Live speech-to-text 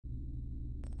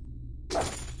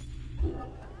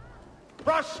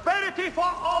Prosperity for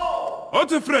all!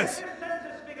 Otefres!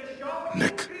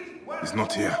 Nick, he's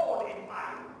not here.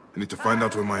 I need to find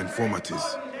out where my informant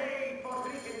is.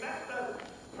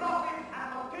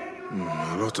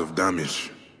 A lot of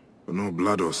damage, but no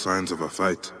blood or signs of a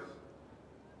fight.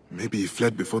 Maybe he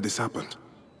fled before this happened.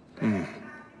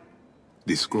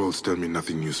 These scrolls tell me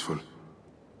nothing useful.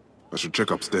 I should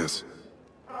check upstairs.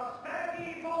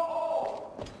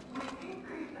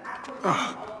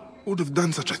 Who would have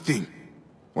done such a thing?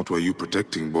 What were you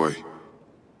protecting, boy?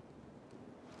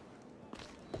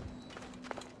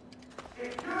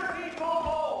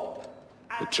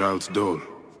 The child's doll.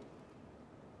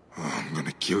 Oh, I'm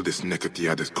gonna kill this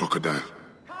Nekatiades crocodile.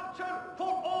 Culture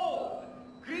for all!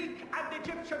 Greek and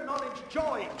Egyptian knowledge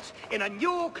joins in a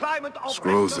new climate of...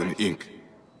 Scrolls and ink.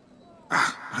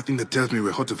 Nothing that tells me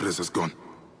where Hotefres has gone.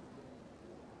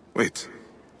 Wait,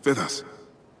 feathers.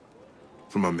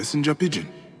 From a messenger pigeon.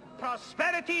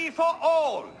 Prosperity for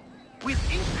all! With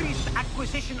increased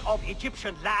acquisition of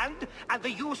Egyptian land and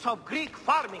the use of Greek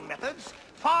farming methods,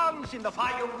 farms in the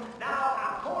Fayoum now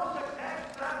have more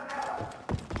success than ever.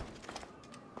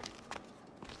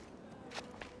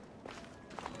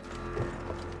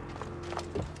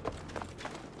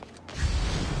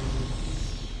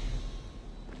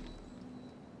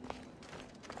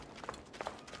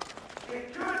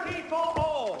 Security for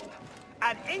all!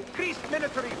 An increased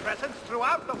military presence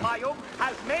throughout the Fayoum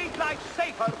has made life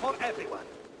safer for everyone.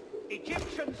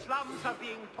 Egyptian slums are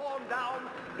being torn down,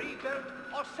 rebuilt,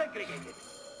 or segregated.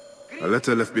 A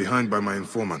letter left behind by my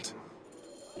informant.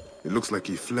 It looks like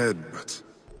he fled, but...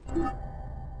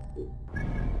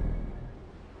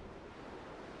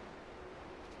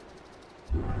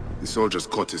 The soldiers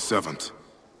caught his servant.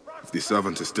 If the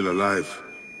servant is still alive,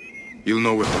 he'll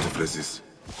know where Hotefres is.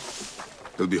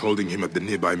 They'll be holding him at the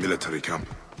nearby military camp.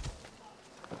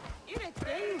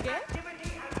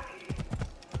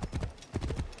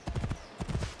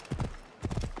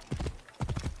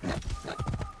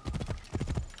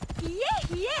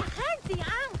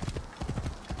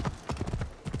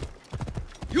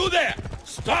 You there!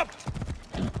 Stop!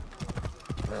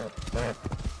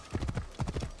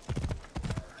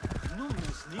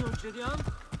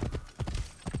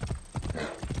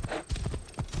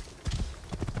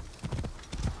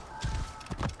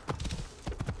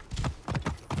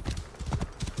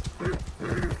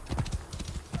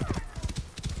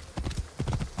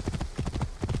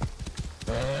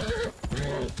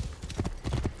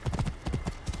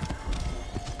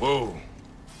 Whoa.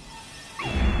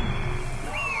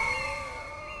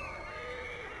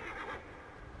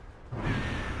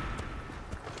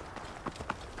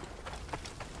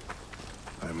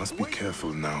 I must be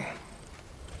careful now.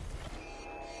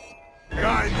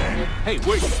 Guy there! Hey,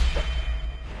 wait!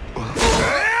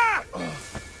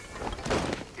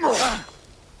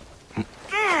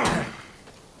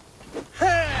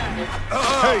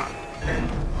 Hey!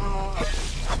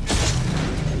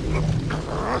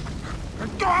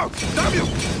 Damn you!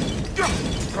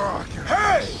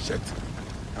 Hey! Shit.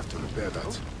 Have to repair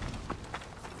that.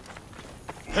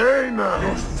 Hey now!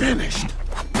 You're finished!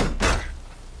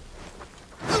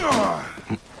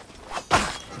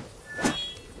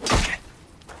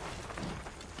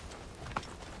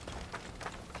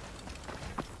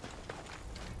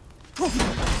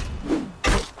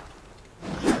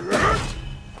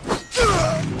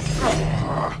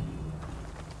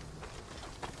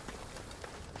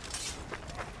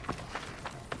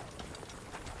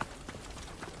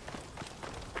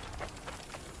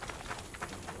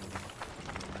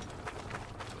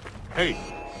 Hey!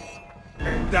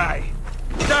 Die!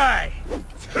 Die!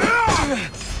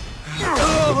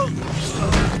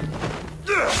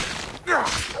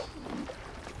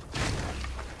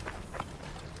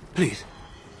 Please.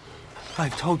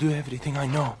 I've told you everything I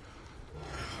know.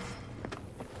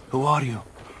 Who are you?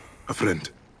 A friend.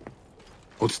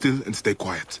 Hold still and stay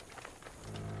quiet.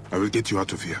 I will get you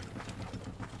out of here.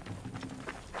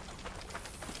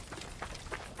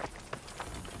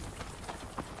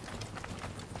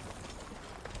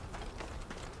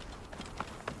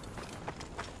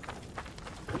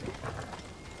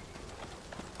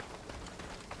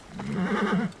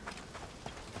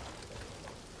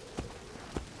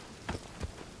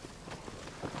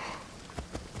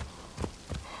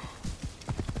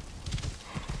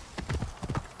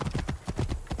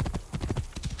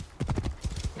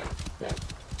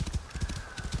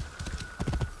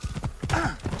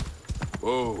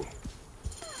 Whoa.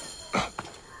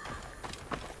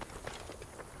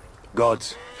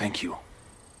 Gods, thank you.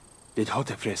 Did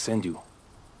Hotefres send you?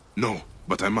 No,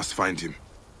 but I must find him.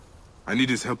 I need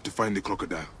his help to find the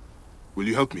crocodile. Will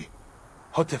you help me?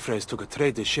 Hotefres took a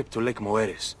trader ship to Lake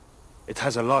Moeris. It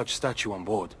has a large statue on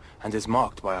board, and is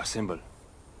marked by our symbol.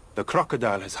 The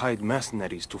crocodile has hired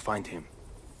mercenaries to find him.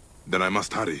 Then I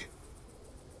must hurry.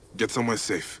 Get somewhere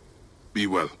safe. Be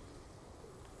well.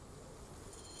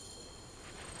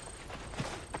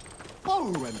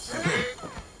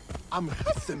 I'm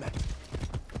Hasimet.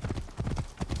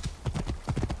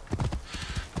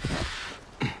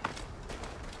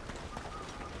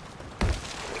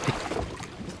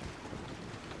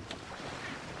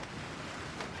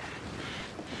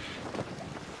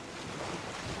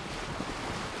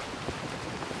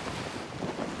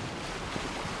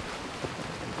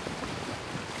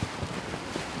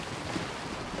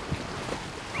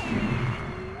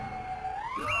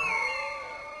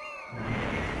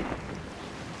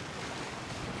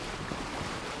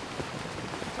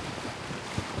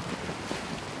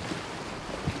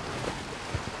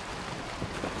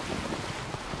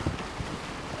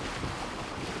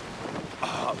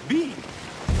 B!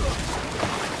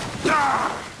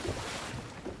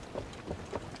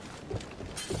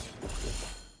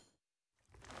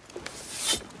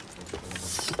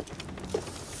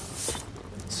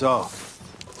 So,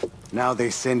 now they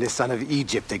send the son of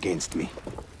Egypt against me.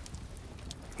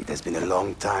 It has been a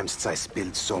long time since I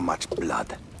spilled so much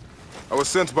blood. I was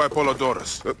sent by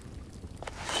Polydorus.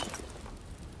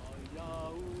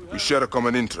 We share a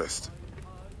common interest.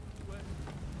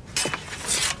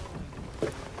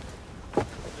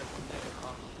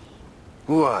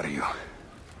 Who are you?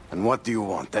 And what do you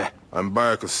want, eh? I'm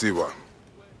Bayek of Siwa,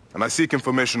 and I seek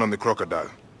information on the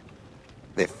crocodile.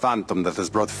 The phantom that has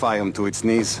brought Fayum to its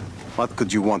knees. What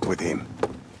could you want with him?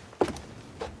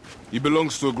 He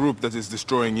belongs to a group that is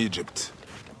destroying Egypt.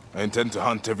 I intend to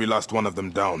hunt every last one of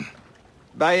them down.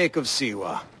 Bayek of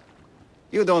Siwa.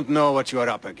 You don't know what you are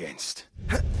up against.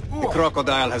 The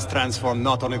crocodile has transformed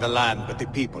not only the land, but the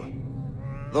people.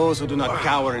 Those who do not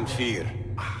cower in fear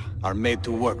are made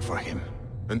to work for him.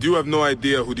 And you have no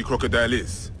idea who the crocodile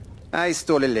is? I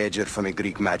stole a ledger from a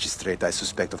Greek magistrate I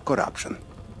suspect of corruption.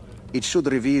 It should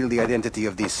reveal the identity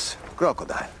of this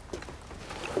crocodile.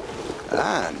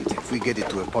 And if we get it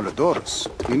to Apollodorus,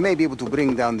 we may be able to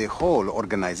bring down the whole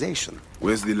organization.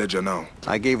 Where's the ledger now?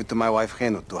 I gave it to my wife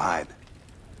Henut to hide.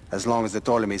 As long as the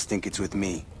Ptolemies think it's with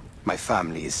me, my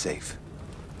family is safe.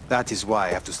 That is why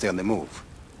I have to stay on the move.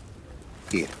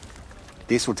 Here.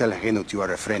 This will tell Henut you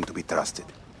are a friend to be trusted.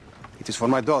 It is for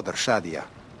my daughter, Shadia.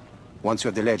 Once you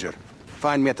have the ledger,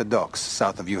 find me at the docks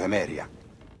south of Euhemeria.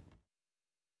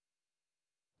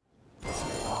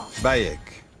 Bayek,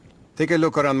 take a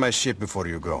look around my ship before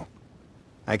you go.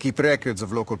 I keep records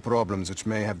of local problems which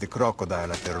may have the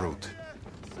crocodile at their root.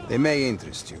 They may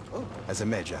interest you, as a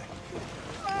Magi.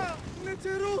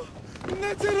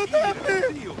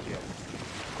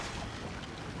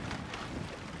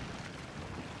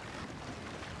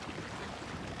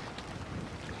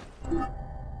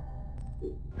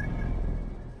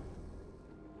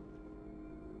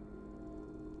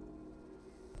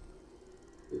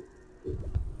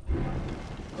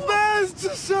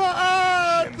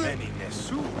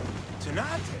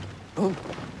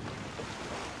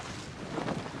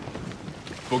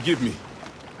 Forgive me.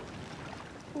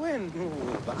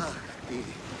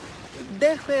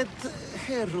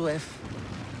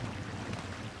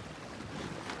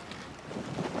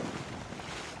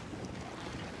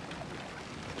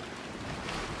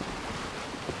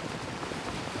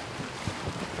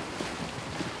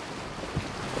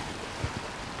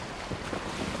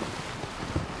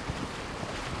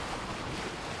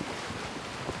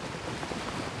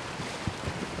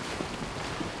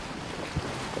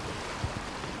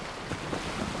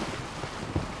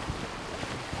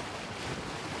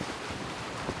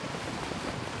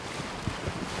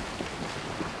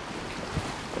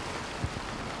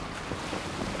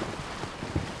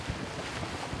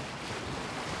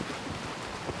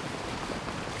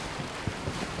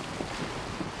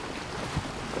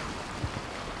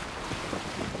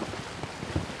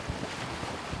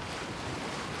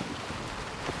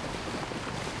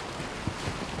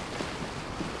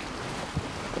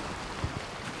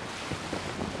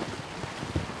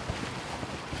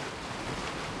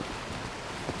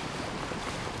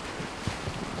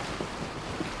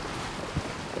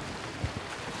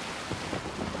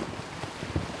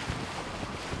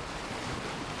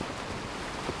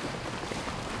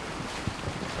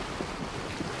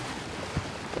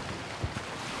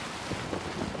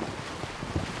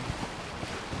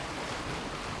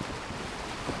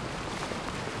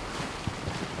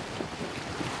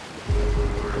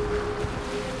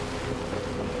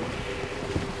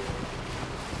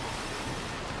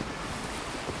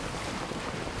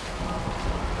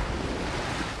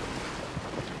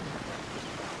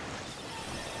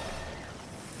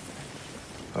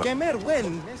 Kemer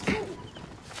wen.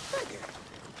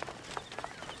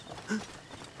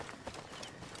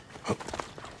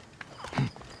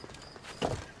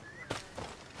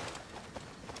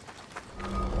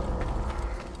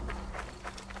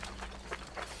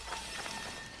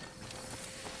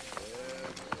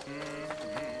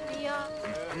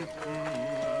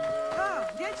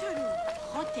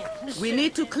 We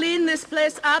need to clean this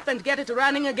place up and get it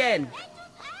running again.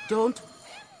 Don't...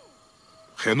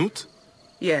 Henut?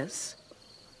 Yes?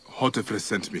 Hotefres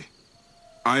sent me.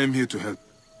 I am here to help.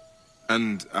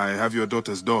 And I have your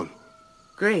daughter's doll.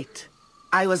 Great.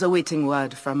 I was awaiting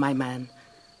word from my man.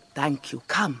 Thank you.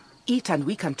 Come, eat and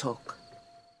we can talk.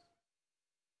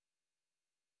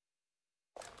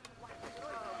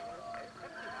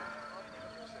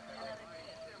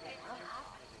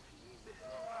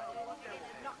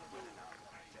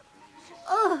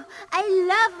 Oh, I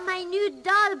love my new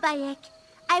doll, Bayek.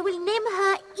 I will name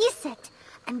her Iset,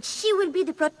 and she will be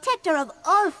the protector of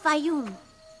all Fayoum.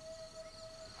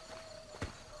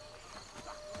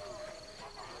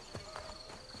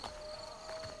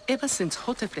 Ever since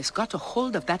Hotefres got a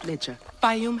hold of that ledger,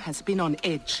 Fayoum has been on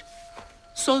edge.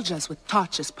 Soldiers with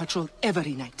torches patrol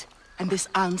every night, and this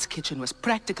alms kitchen was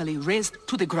practically razed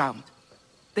to the ground.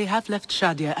 They have left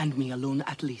Shadia and me alone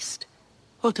at least.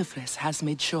 Hotefres has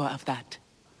made sure of that.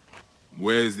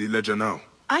 Where is the ledger now?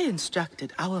 I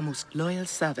instructed our most loyal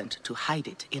servant to hide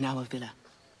it in our villa.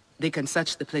 They can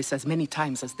search the place as many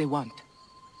times as they want.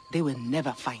 They will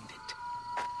never find it.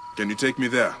 Can you take me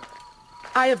there?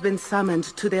 I have been summoned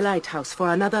to the lighthouse for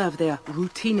another of their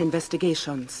routine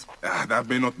investigations. That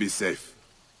may not be safe.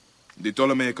 The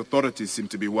Ptolemaic authorities seem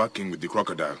to be working with the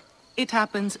crocodile. It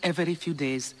happens every few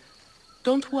days.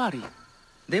 Don't worry.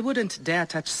 They wouldn't dare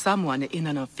touch someone in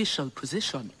an official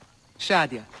position.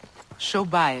 Shadia, show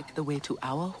Bayek the way to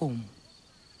our home.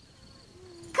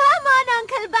 Come on,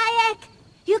 Uncle Bayek!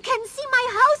 You can see my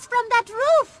house from that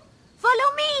roof!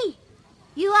 Follow me!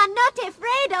 You are not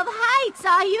afraid of heights,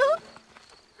 are you?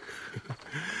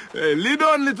 Hey, lead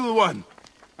on, little one.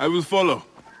 I will follow.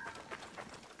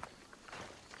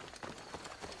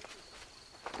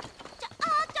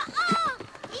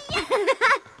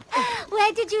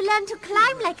 Where did you learn to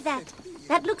climb like that?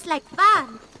 That looks like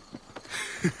fun.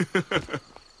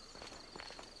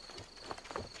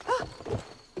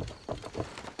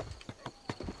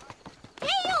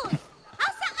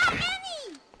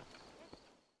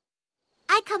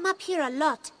 I come up here a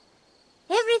lot.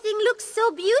 Everything looks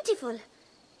so beautiful.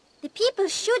 The people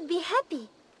should be happy,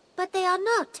 but they are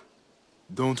not.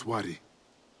 Don't worry.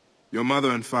 Your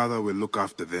mother and father will look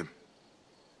after them.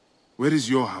 Where is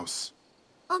your house?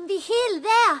 On the hill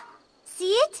there.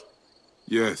 See it?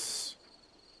 Yes.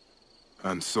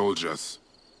 And soldiers.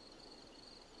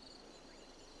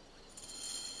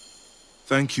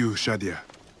 Thank you, Shadia.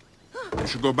 You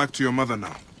should go back to your mother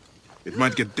now. It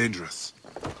might get dangerous.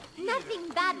 Nothing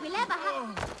bad will ever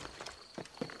happen.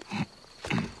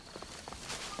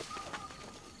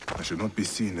 I should not be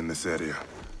seen in this area.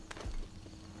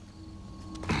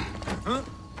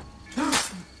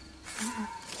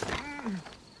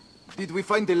 Did we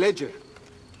find the ledger?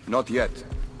 Not yet,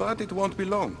 but it won't be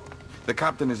long. The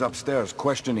captain is upstairs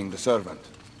questioning the servant.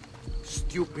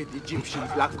 Stupid Egyptian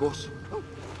flacos.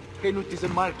 Henut is a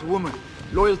marked woman.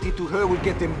 Loyalty to her will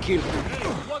get them killed.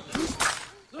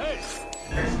 Hey!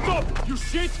 Stop, you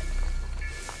shit!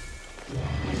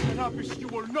 Serapis, you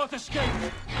will not escape!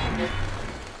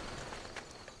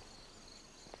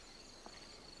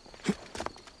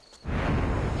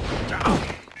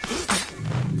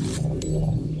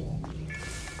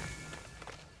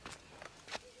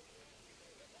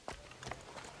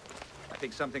 I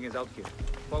think something is out here.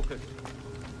 Focus.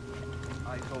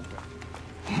 Eyes open.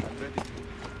 I'm ready.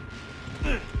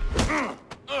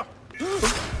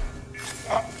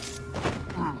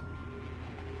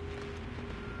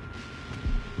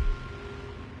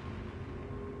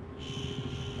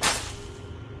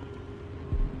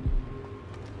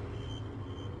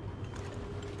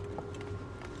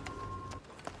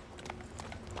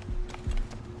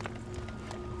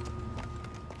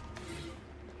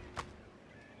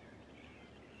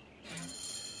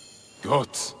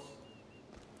 Gods.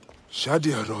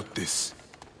 Shadia wrote this.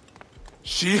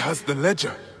 She has the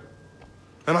ledger.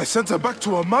 And I sent her back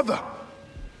to her mother.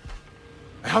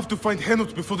 I have to find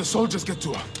Henut before the soldiers get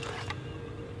to her.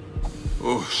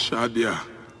 Oh, Shadia.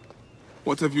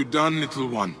 What have you done, little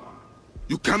one?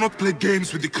 You cannot play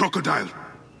games with the crocodile.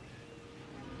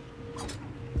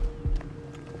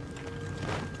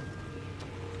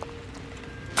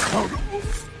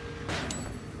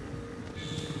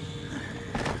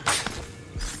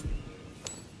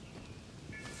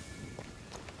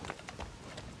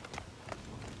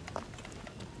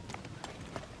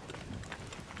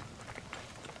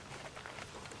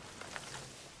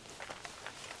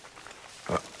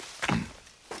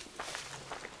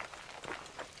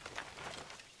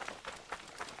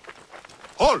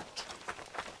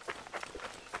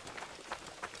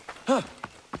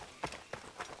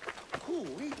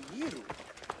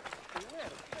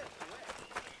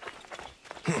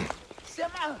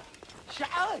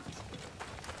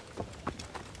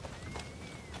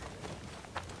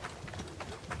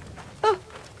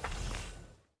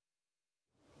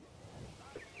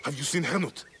 Have you seen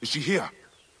Henut? Is she here?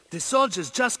 The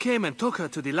soldiers just came and took her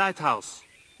to the lighthouse.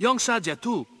 Young Shadia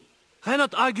too.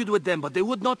 Henut argued with them, but they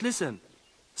would not listen.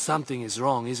 Something is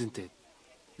wrong, isn't it?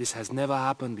 This has never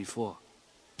happened before.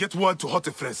 Get word to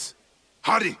Hotefres.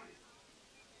 Hurry!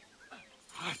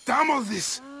 Damn all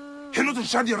this! Henut and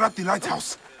Shadia are at the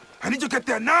lighthouse. I need to get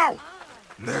there now!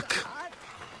 Neck!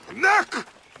 Neck!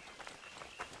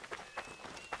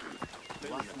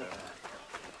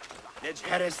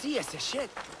 هرسية سشيت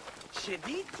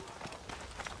شديد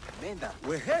ماذا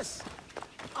وهس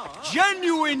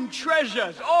Genuine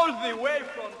treasures all the way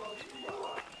from...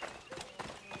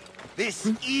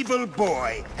 This evil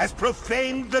boy has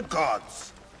profaned the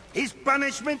gods. His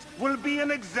punishment will be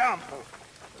an example.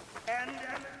 And...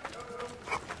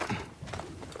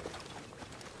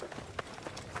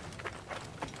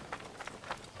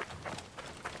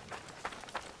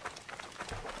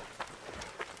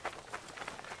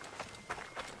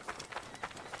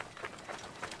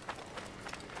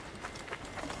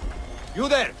 You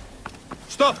there!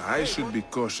 Stop! I should be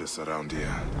cautious around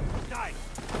here. Die,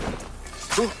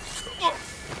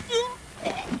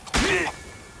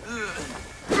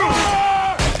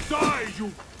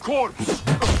 you corpse!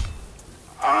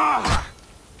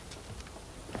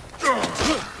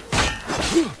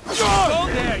 Oh,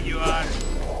 there you are!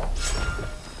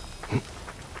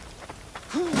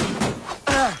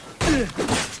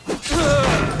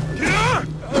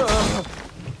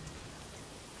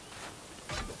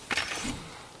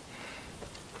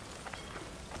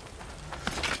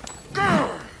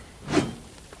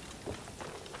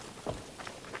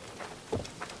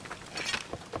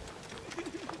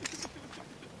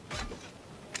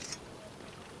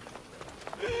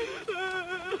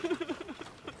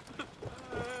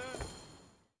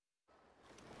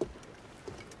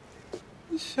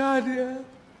 Shadia.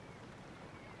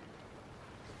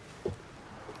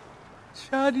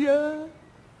 Shadia.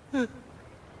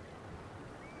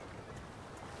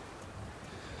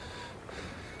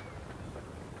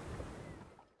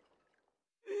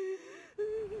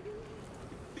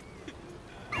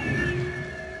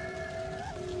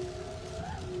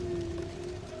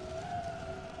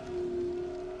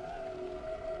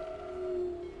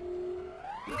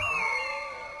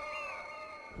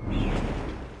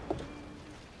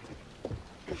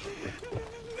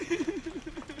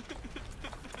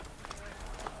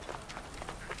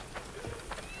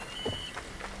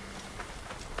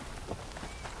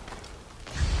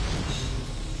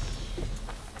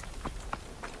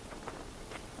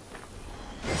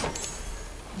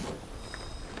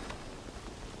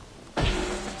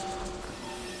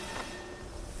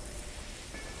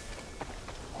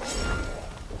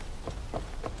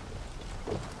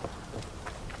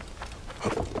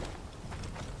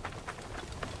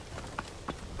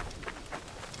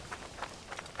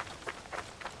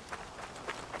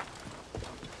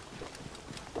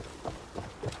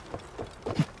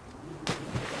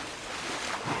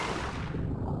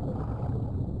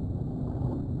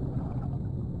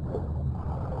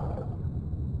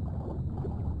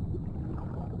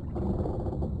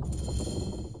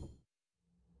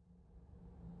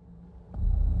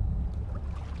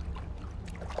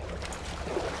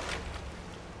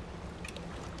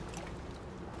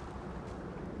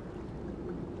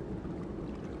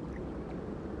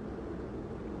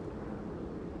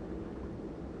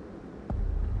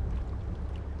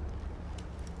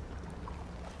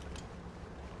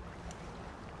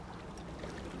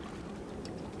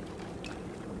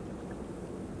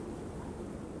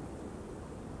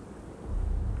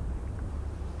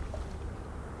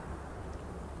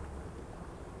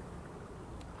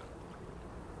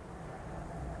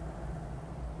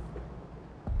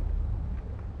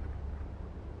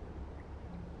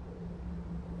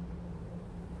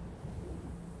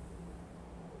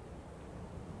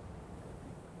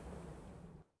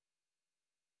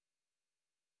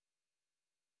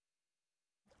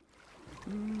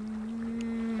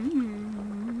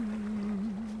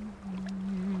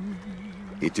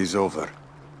 It is over.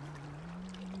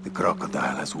 The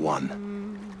crocodile has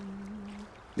won.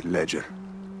 The ledger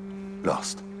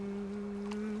lost.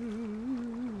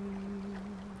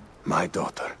 My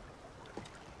daughter.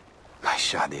 My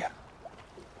Shadia.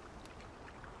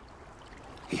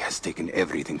 He has taken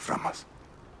everything from us.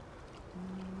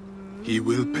 He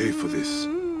will pay for this.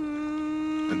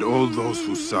 And all those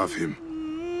who serve him.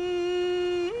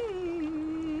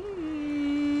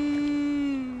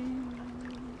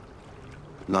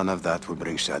 None of that will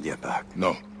bring Shadia back.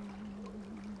 No.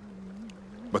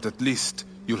 But at least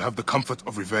you'll have the comfort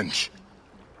of revenge.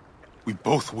 We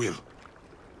both will.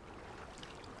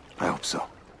 I hope so.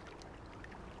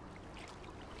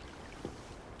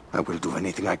 I will do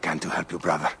anything I can to help you,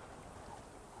 brother.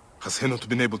 Has he not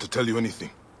been able to tell you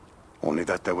anything? Only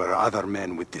that there were other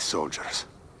men with the soldiers.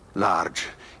 Large,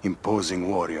 imposing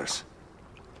warriors.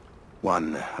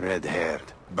 One red-haired.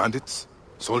 Bandits?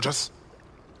 Soldiers?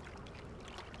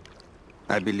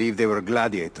 I believe they were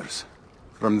gladiators.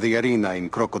 From the arena in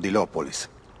Crocodilopolis.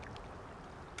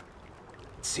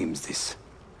 It seems this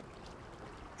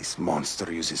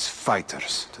monster uses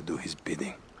fighters to do his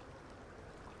bidding.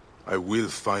 I will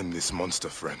find this monster,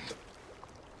 friend.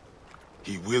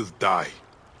 He will die.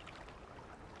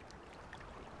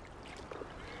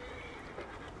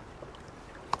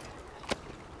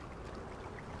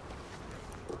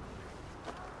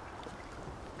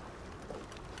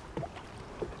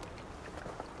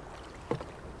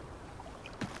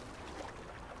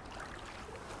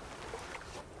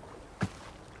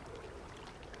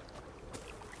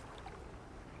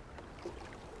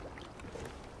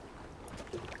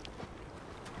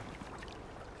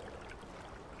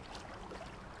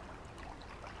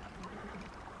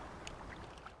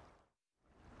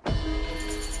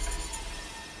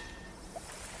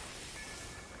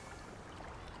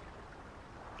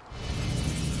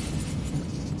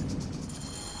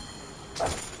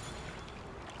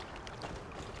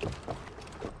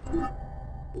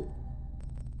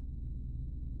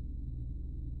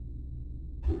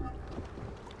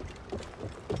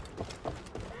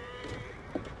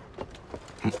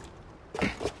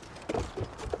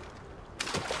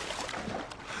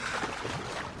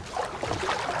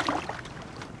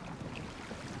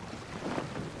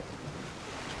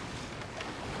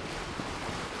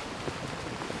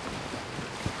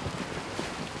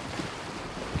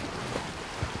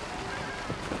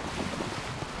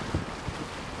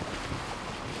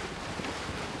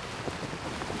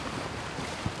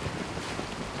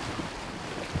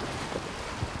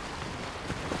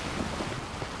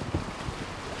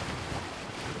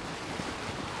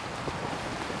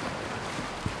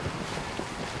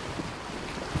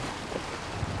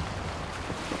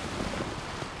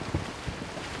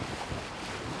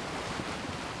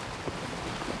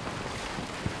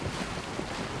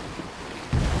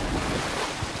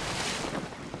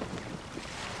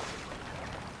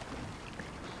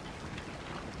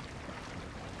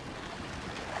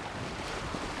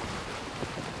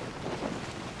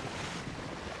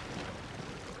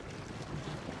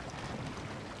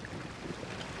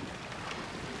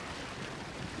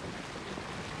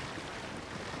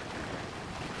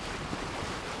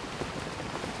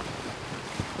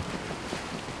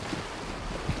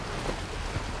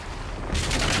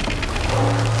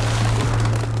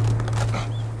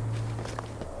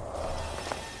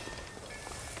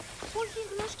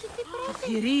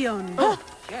 Κυρίων.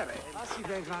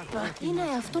 Είναι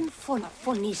αυτόν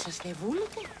φωνή σας δεν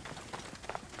βούλετε?